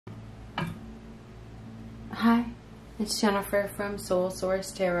Hi, it's Jennifer from Soul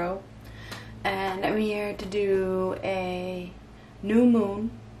Source Tarot, and I'm here to do a new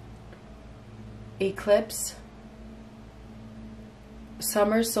moon, eclipse,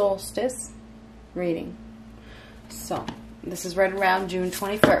 summer solstice reading. So, this is right around June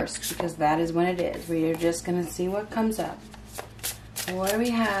 21st, because that is when it is. We are just going to see what comes up. What do we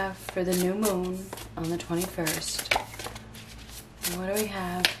have for the new moon on the 21st? What do we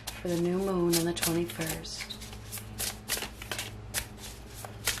have for the new moon on the 21st?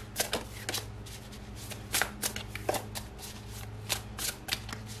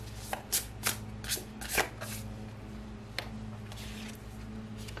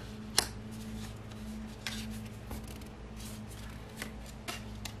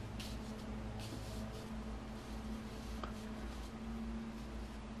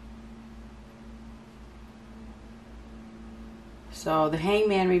 So the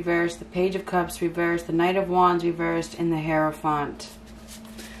Hangman reversed, the Page of Cups reversed, the Knight of Wands reversed, and the Hierophant.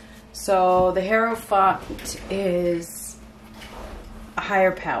 So the Hierophant is a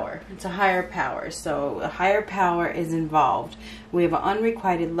higher power. It's a higher power. So a higher power is involved. We have an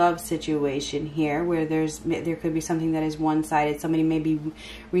unrequited love situation here where there could be something that is one-sided. Somebody may be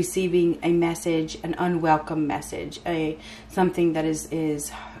receiving a message, an unwelcome message, something that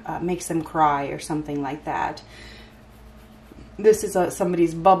makes them cry or something like that. This is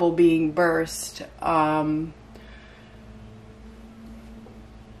somebody's bubble being burst.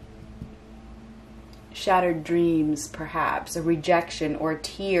 Shattered dreams, perhaps. A rejection or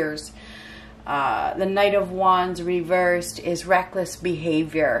tears. The Knight of Wands reversed is reckless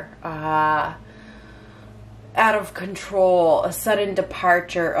behavior. Out of control. A sudden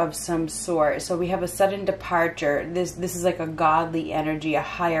departure of some sort. So we have a sudden departure. This is like a godly energy, a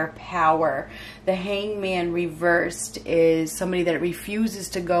higher power. The Hangman reversed is somebody that refuses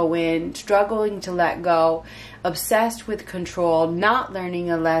to go in, struggling to let go, obsessed with control, not learning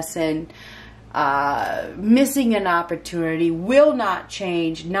a lesson, missing an opportunity, will not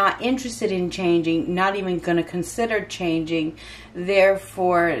change, not interested in changing, not even going to consider changing.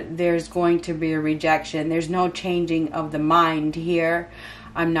 Therefore, there's going to be a rejection. There's no changing of the mind here.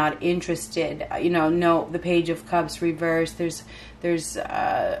 I'm not interested. No, the Page of Cups reversed. There's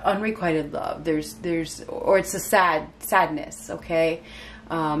unrequited love. Or it's a sadness, okay?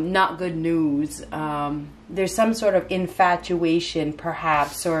 Not good news. There's some sort of infatuation,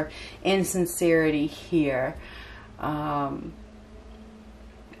 perhaps, or insincerity here.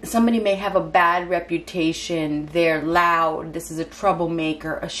 Somebody may have a bad reputation. They're loud. This is a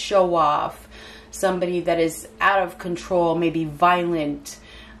troublemaker, a show-off. Somebody that is out of control, maybe violent,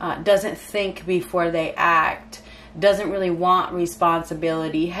 doesn't think before they act, doesn't really want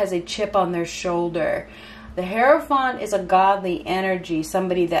responsibility, has a chip on their shoulder. The Hierophant is a godly energy,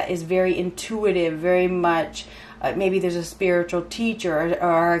 somebody that is very intuitive, very much, maybe there's a spiritual teacher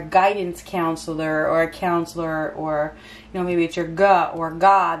or a guidance counselor or a counselor, or maybe it's your gut or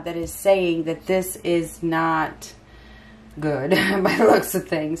God that is saying that this is not good by the looks of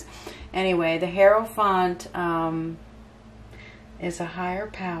things. Anyway, the Hierophant is a higher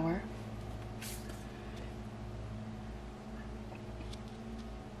power.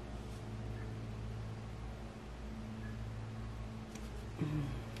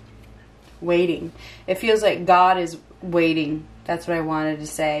 Waiting. It feels like God is waiting. That's what I wanted to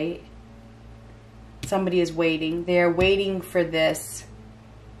say. Somebody is waiting. They are waiting for this.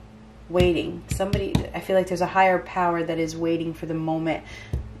 Waiting. Somebody, I feel like there's a higher power that is waiting for the moment.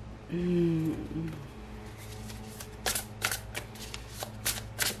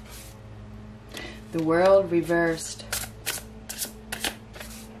 The World reversed.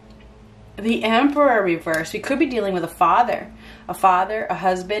 The Emperor reversed. We could be dealing with a father, a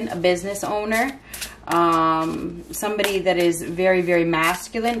husband, a business owner, somebody that is very, very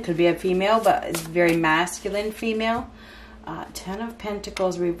masculine. Could be a female, but is very masculine female. Ten of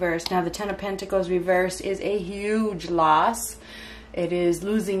Pentacles reversed. Now, the Ten of Pentacles reversed is a huge loss. It is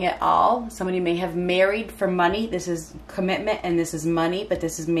losing it all. Somebody may have married for money. This is commitment and this is money, but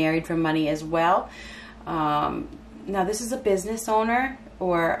this is married for money as well. Now, this is a business owner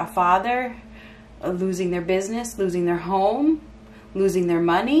or a father losing their business, losing their home, losing their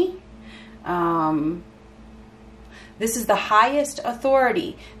money. This is the highest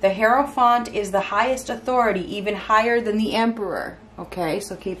authority. The Hierophant is the highest authority, even higher than the Emperor. Okay,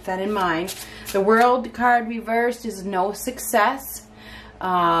 so keep that in mind. The World card reversed is no success.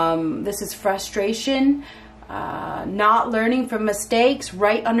 This is frustration. Not learning from mistakes.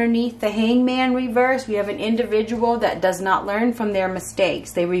 Right underneath the Hangman reverse, we have an individual that does not learn from their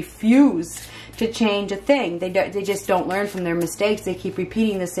mistakes. They refuse to change a thing. They just don't learn from their mistakes. They keep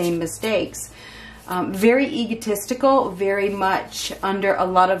repeating the same mistakes. Very egotistical, very much under a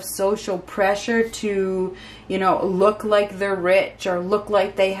lot of social pressure to, you know, look like they're rich or look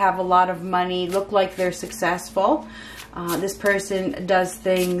like they have a lot of money, look like they're successful. This person does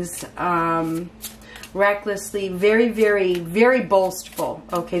things recklessly, very, very, very boastful.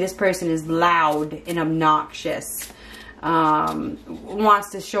 Okay, this person is loud and obnoxious.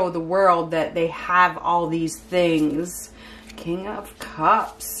 Wants to show the world that they have all these things. King of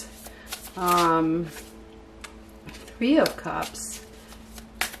Cups. 3 of Cups.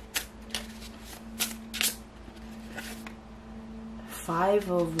 5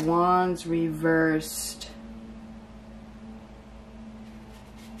 of Wands reversed.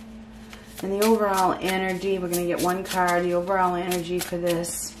 And the overall energy, we're going to get one card. The overall energy for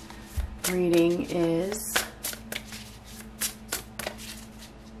this reading is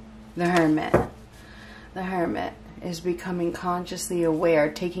the Hermit. The Hermit is becoming consciously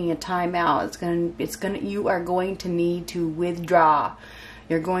aware, taking a time out. You are going to need to withdraw.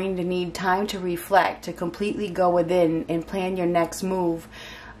 You're going to need time to reflect, to completely go within and plan your next move.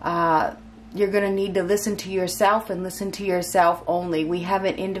 You're going to need to listen to yourself and listen to yourself only. We have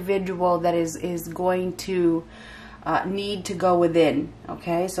an individual that is going to need to go within.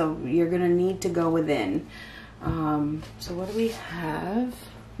 Okay, so you're going to need to go within. So what do we have?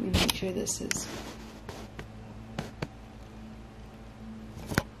 Let me make sure this is...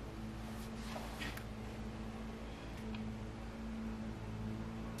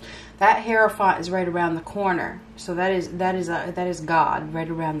 That Hierophant is right around the corner. So that is God right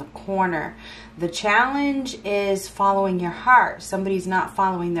around the corner. The challenge is following your heart. Somebody's not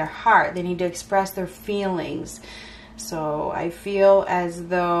following their heart. They need to express their feelings. So I feel as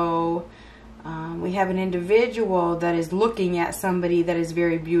though we have an individual that is looking at somebody that is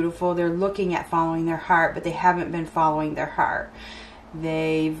very beautiful. They're looking at following their heart, but they haven't been following their heart.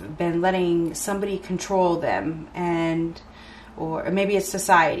 They've been letting somebody control them, or maybe it's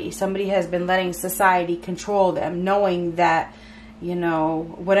society. Somebody has been letting society control them, knowing that, you know,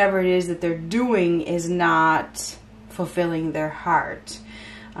 whatever it is that they're doing is not fulfilling their heart.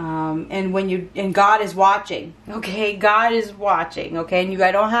 And God is watching. Okay, God is watching. Okay, and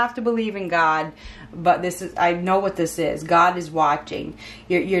I don't have to believe in God, but I know what this is. God is watching.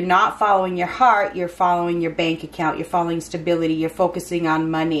 You're not following your heart. You're following your bank account. You're following stability. You're focusing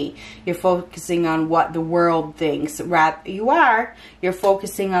on money. You're focusing on what the world thinks. You're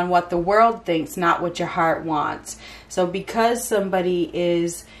focusing on what the world thinks, not what your heart wants. So because somebody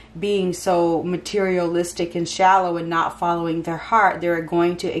is being so materialistic and shallow and not following their heart, they're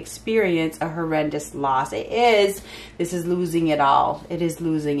going to experience a horrendous loss. This is losing it all. It is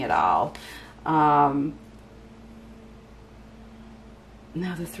losing it all. Now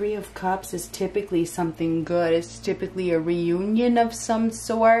the 3 of Cups is typically something good. It's typically a reunion of some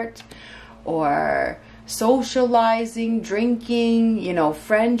sort, or socializing, drinking, you know,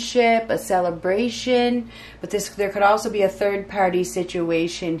 friendship, a celebration. But there could also be a third party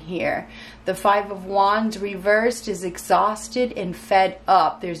situation here. The 5 of Wands reversed is exhausted and fed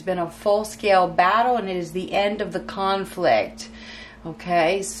up. There's been a full-scale battle and it is the end of the conflict.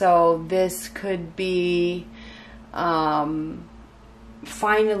 Okay, so this could be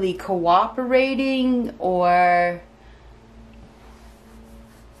finally cooperating or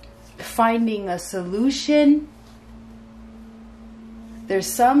finding a solution. There's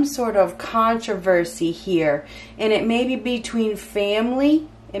some sort of controversy here, and it may be between family.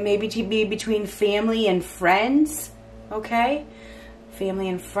 It may be between family and friends. Okay, family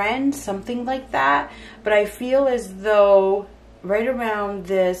and friends, something like that. But I feel as though right around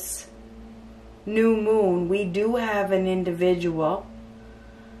this new moon, we do have an individual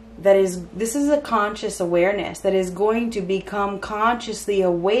this is a conscious awareness that is going to become consciously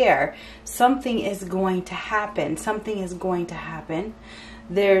aware. Something is going to happen. Something is going to happen.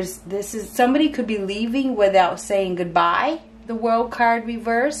 Somebody could be leaving without saying goodbye. The World card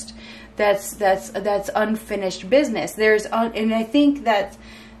reversed. That's unfinished business. And I think that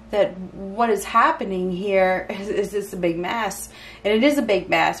what is happening here is this a big mess, and it is a big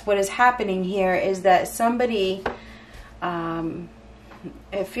mess. What is happening here is that somebody,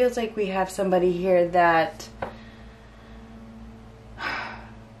 it feels like we have somebody here that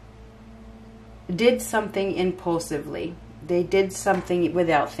did something impulsively. They did something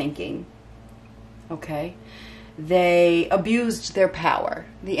without thinking. Okay? They abused their power.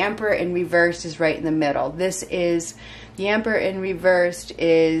 The Emperor in reverse is right in the middle. The Emperor in reversed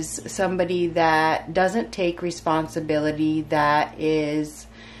is somebody that doesn't take responsibility, that is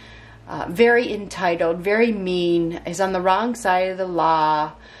very entitled, very mean, is on the wrong side of the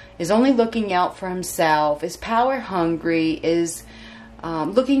law, is only looking out for himself, is power hungry, is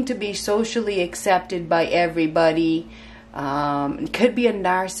looking to be socially accepted by everybody. Could be a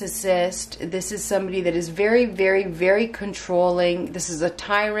narcissist. This is somebody that is very, very, very controlling. This is a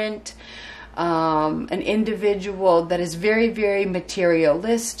tyrant, an individual that is very, very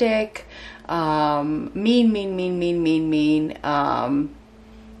materialistic, mean,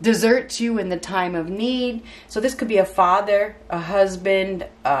 deserts you in the time of need. So this could be a father, a husband,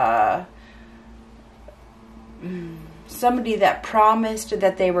 somebody that promised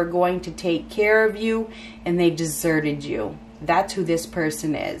that they were going to take care of you and they deserted you. That's who this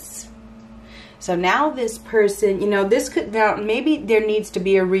person is. So now this person, you know, this could, now maybe there needs to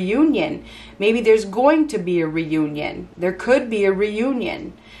be a reunion. Maybe there's going to be a reunion. There could be a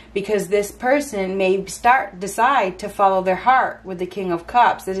reunion because this person may decide to follow their heart with the King of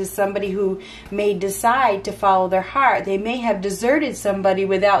Cups. This is somebody who may decide to follow their heart. They may have deserted somebody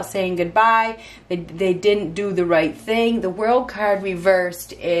without saying goodbye. They didn't do the right thing. The World card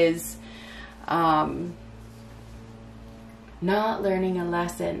reversed is not learning a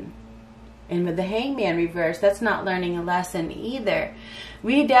lesson. And with the Hangman reverse, that's not learning a lesson either.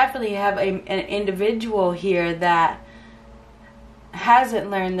 We definitely have an individual here that hasn't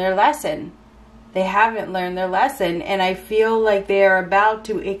learned their lesson. They haven't learned their lesson. And I feel like they are about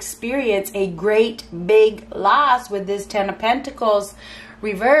to experience a great big loss with this Ten of Pentacles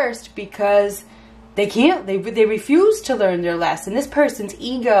reversed because they can't, they refuse to learn their lesson. This person's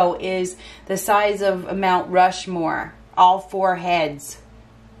ego is the size of Mount Rushmore, all 4 heads.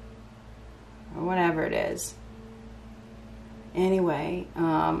 Or whatever it is. Anyway,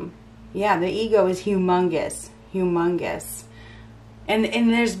 yeah, the ego is humongous. Humongous. And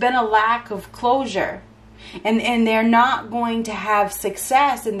there's been a lack of closure. And they're not going to have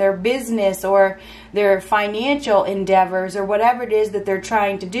success in their business or their financial endeavors or whatever it is that they're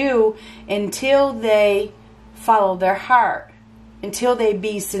trying to do until they follow their heart. Until they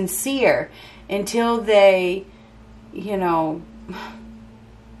be sincere. Until they, you know,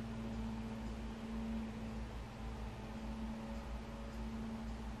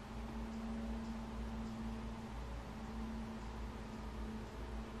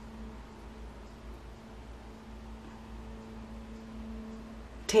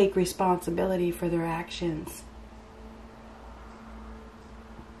 take responsibility for their actions.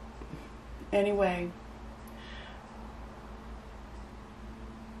 Anyway,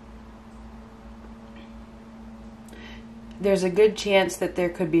 there's a good chance that there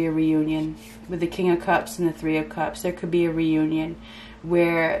could be a reunion with the King of Cups and the Three of Cups. There could be a reunion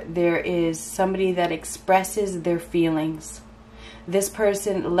where there is somebody that expresses their feelings. This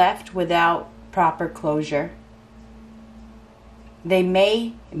person left without proper closure. They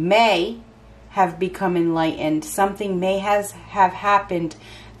may have become enlightened. Something may have happened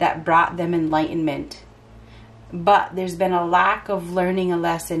that brought them enlightenment. But there's been a lack of learning a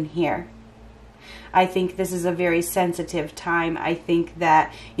lesson here. I think this is a very sensitive time. I think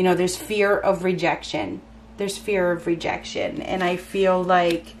that, you know, there's fear of rejection. There's fear of rejection. And I feel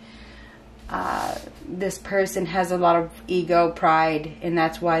like this person has a lot of ego, pride, and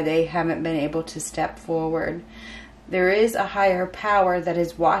that's why they haven't been able to step forward. There is a higher power that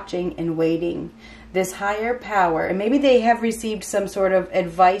is watching and waiting. This higher power, and maybe they have received some sort of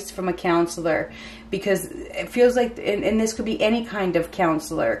advice from a counselor, because it feels like, and this could be any kind of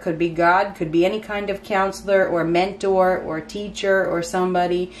counselor. It could be God, could be any kind of counselor or mentor or teacher or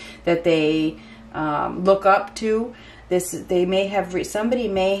somebody that they look up to. Somebody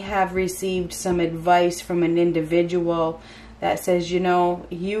may have received some advice from an individual that says, you know,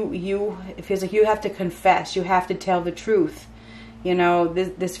 it feels like you have to confess, you have to tell the truth. You know,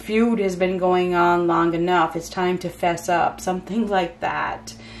 this feud has been going on long enough. It's time to fess up, something like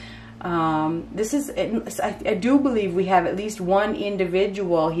that. I do believe we have at least one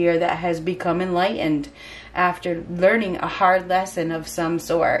individual here that has become enlightened after learning a hard lesson of some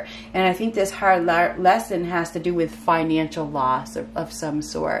sort. And I think this hard lesson has to do with financial loss of some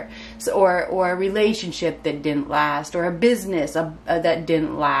sort. So, or a relationship that didn't last, or a business that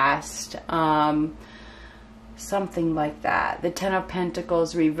didn't last. Something like that. The Ten of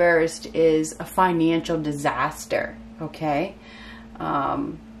Pentacles reversed is a financial disaster. Okay?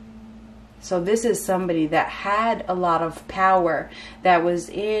 So this is somebody that had a lot of power, that was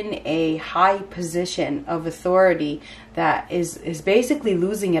in a high position of authority, that is basically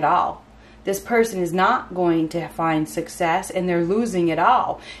losing it all. This person is not going to find success, and they're losing it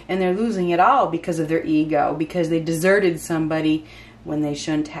all. And they're losing it all because of their ego, because they deserted somebody when they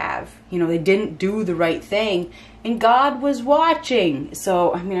shouldn't have. You know, they didn't do the right thing, and God was watching.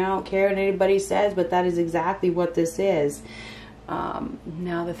 So, I mean, I don't care what anybody says, but that is exactly what this is.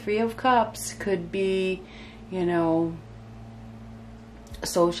 Now, the Three of Cups could be, you know,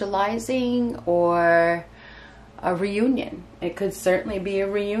 socializing or a reunion. It could certainly be a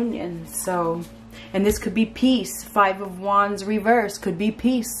reunion. So, and this could be peace. 5 of Wands reverse could be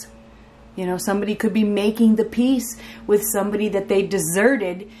peace. You know, somebody could be making the peace with somebody that they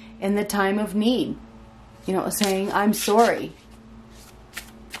deserted in the time of need. You know, saying, I'm sorry.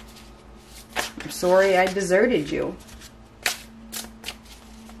 I'm sorry I deserted you.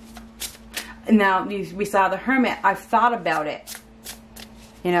 Now, we saw the Hermit. I've thought about it.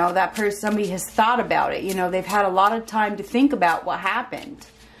 You know, that person, somebody has thought about it. You know, they've had a lot of time to think about what happened.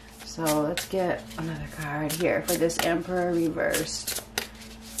 So let's get another card here for this Emperor reversed.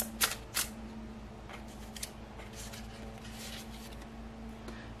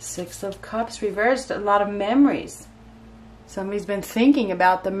 Six of Cups reversed. A lot of memories. Somebody's been thinking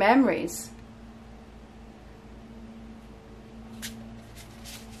about the memories.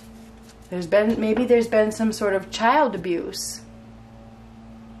 Maybe there's been some sort of child abuse.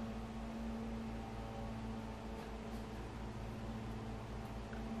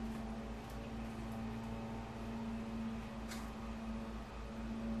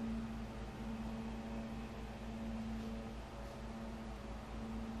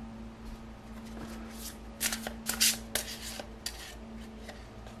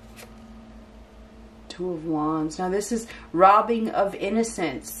 Two of Wands. Now this is robbing of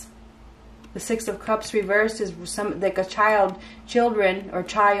innocence. The Six of Cups reversed is like a child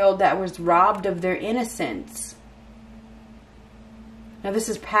that was robbed of their innocence. Now this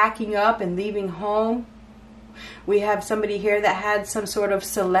is packing up and leaving home. We have somebody here that had some sort of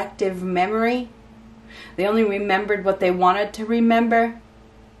selective memory. They only remembered what they wanted to remember.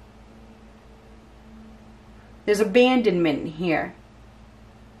 There's abandonment here.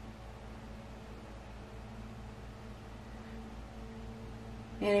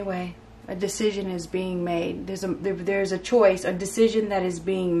 Anyway, a decision is being made. There's a choice, a decision that is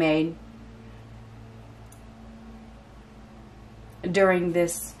being made during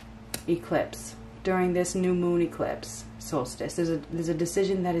this eclipse, during this new moon eclipse, solstice. There's a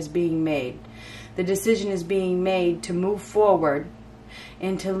decision that is being made. The decision is being made to move forward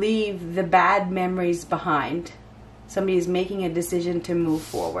and to leave the bad memories behind. Somebody is making a decision to move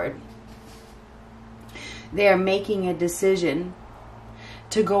forward. They are making a decision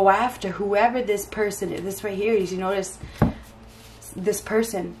to go after whoever this person is. This right here, you notice this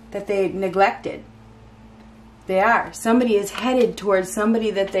person that they neglected. Somebody is headed towards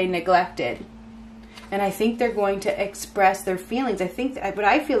somebody that they neglected. And I think they're going to express their feelings. I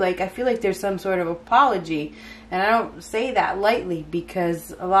feel like there's some sort of apology. And I don't say that lightly,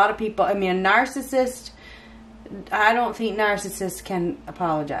 because a lot of people, I mean, a narcissist, I don't think narcissists can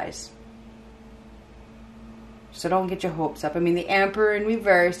apologize. So don't get your hopes up. I mean, the Emperor in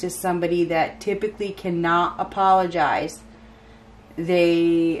reverse is somebody that typically cannot apologize.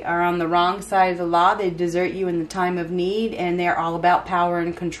 They are on the wrong side of the law. They desert you in the time of need, and they're all about power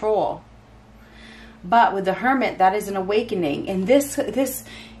and control. But with the Hermit, that is an awakening. And this,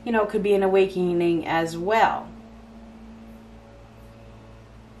 you know, could be an awakening as well.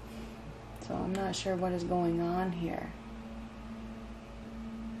 So I'm not sure what is going on here.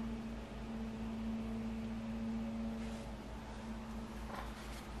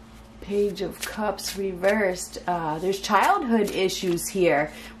 Page of Cups reversed. There's childhood issues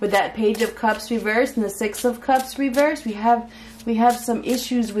here with that Page of Cups reversed and the Six of Cups reversed. We have some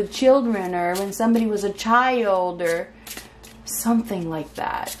issues with children, or when somebody was a child, or something like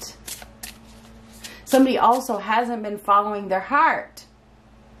that. Somebody also hasn't been following their heart.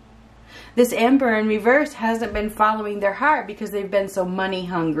 This Emperor in reverse hasn't been following their heart because they've been so money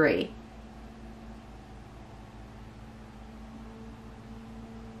hungry.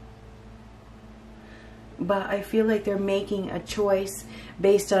 But I feel like they're making a choice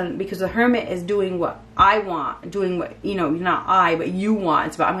based on, because the Hermit is doing what I want, doing what, you know, not I, but you want.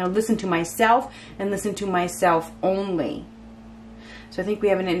 It's about, I'm going to listen to myself and listen to myself only. So I think we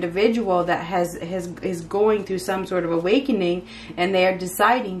have an individual that is going through some sort of awakening, and they are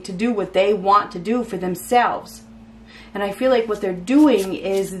deciding to do what they want to do for themselves. And I feel like what they're doing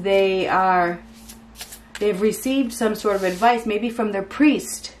is they've received some sort of advice, maybe from their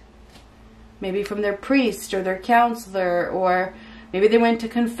priest. Maybe from their priest or their counselor, or maybe they went to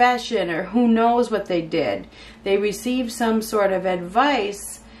confession, or who knows what they did. They received some sort of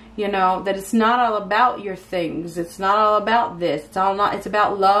advice, you know, that it's not all about your things. It's not all about this. It's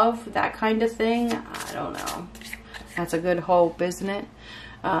about love, that kind of thing. I don't know. That's a good hope, isn't it?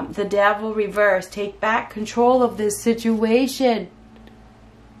 The Devil reversed. Take back control of this situation.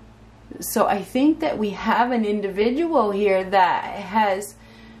 So I think that we have an individual here that has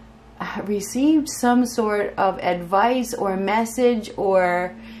received some sort of advice or message,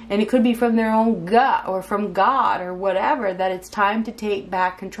 and it could be from their own gut or from God or whatever, that it's time to take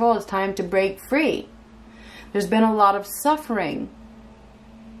back control. It's time to break free. There's been a lot of suffering.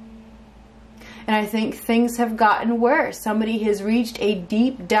 And I think things have gotten worse. Somebody has reached a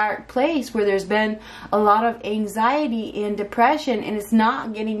deep, dark place where there's been a lot of anxiety and depression, and it's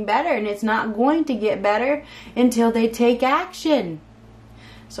not getting better, and it's not going to get better until they take action.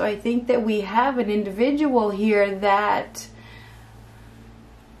 So I think that we have an individual here that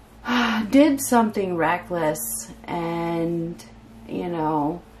did something reckless, and, you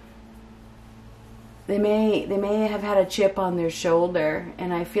know, they may have had a chip on their shoulder,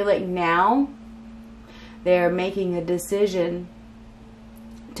 and I feel like now they're making a decision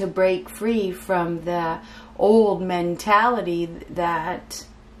to break free from the old mentality that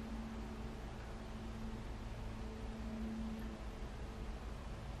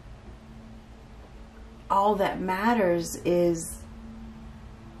all that matters is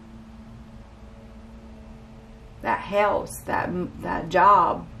that house, that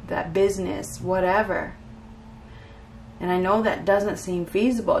job, that business, whatever. And I know that doesn't seem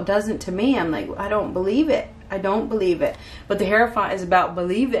feasible. It doesn't to me. I'm like, I don't believe it. I don't believe it. But the Hierophant is about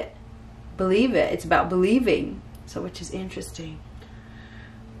believe it. Believe it. It's about believing. So, which is interesting.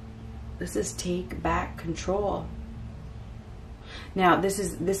 This is take back control. Now, this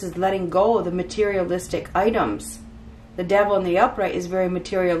is letting go of the materialistic items. The Devil in the upright is very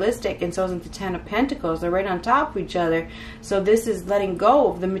materialistic, and so is the Ten of Pentacles. They're right on top of each other. So this is letting go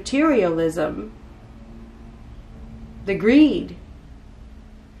of the materialism, the greed,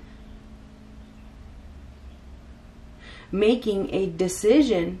 making a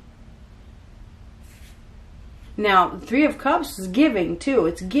decision. Now, the Three of Cups is giving too.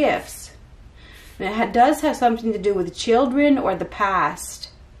 It's gifts. And it does have something to do with children or the past.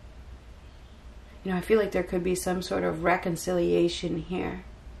 You know, I feel like there could be some sort of reconciliation here.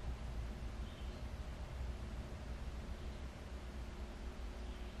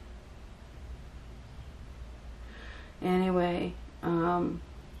 Anyway,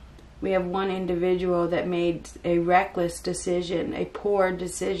 we have one individual that made a reckless decision, a poor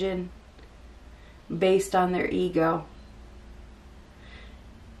decision based on their ego.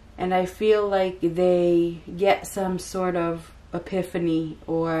 And I feel like they get some sort of epiphany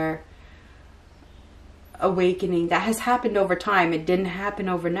or awakening. That has happened over time. It didn't happen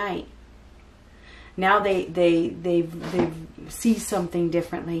overnight. Now they see something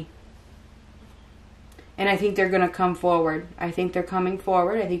differently. And I think they're going to come forward. I think they're coming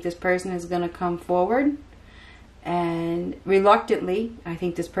forward. I think this person is going to come forward. And reluctantly, I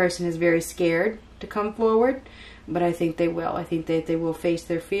think this person is very scared to come forward. But I think they will. I think that they will face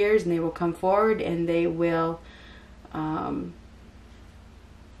their fears and they will come forward and they will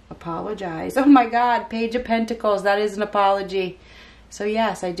apologize. Oh my God, Page of Pentacles. That is an apology. So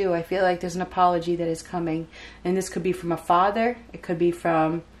yes, I do. I feel like there's an apology that is coming. And this could be from a father. It could be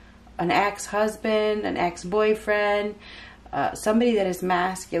from an ex-husband, an ex-boyfriend, somebody that is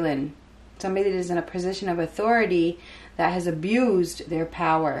masculine, somebody that is in a position of authority that has abused their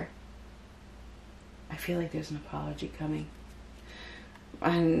power. I feel like there's an apology coming.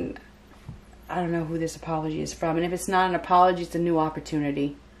 And I don't know who this apology is from. And if it's not an apology, it's a new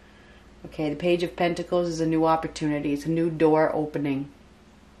opportunity. Okay, the Page of Pentacles is a new opportunity. It's a new door opening.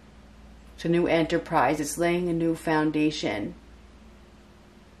 It's a new enterprise. It's laying a new foundation.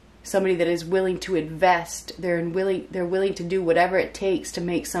 Somebody that is willing to invest. They're willing to do whatever it takes to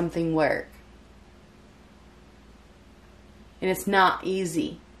make something work. And it's not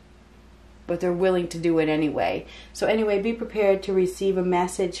easy, but they're willing to do it anyway. So anyway, be prepared to receive a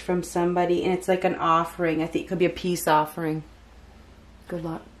message from somebody, and it's like an offering. I think it could be a peace offering. Good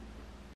luck.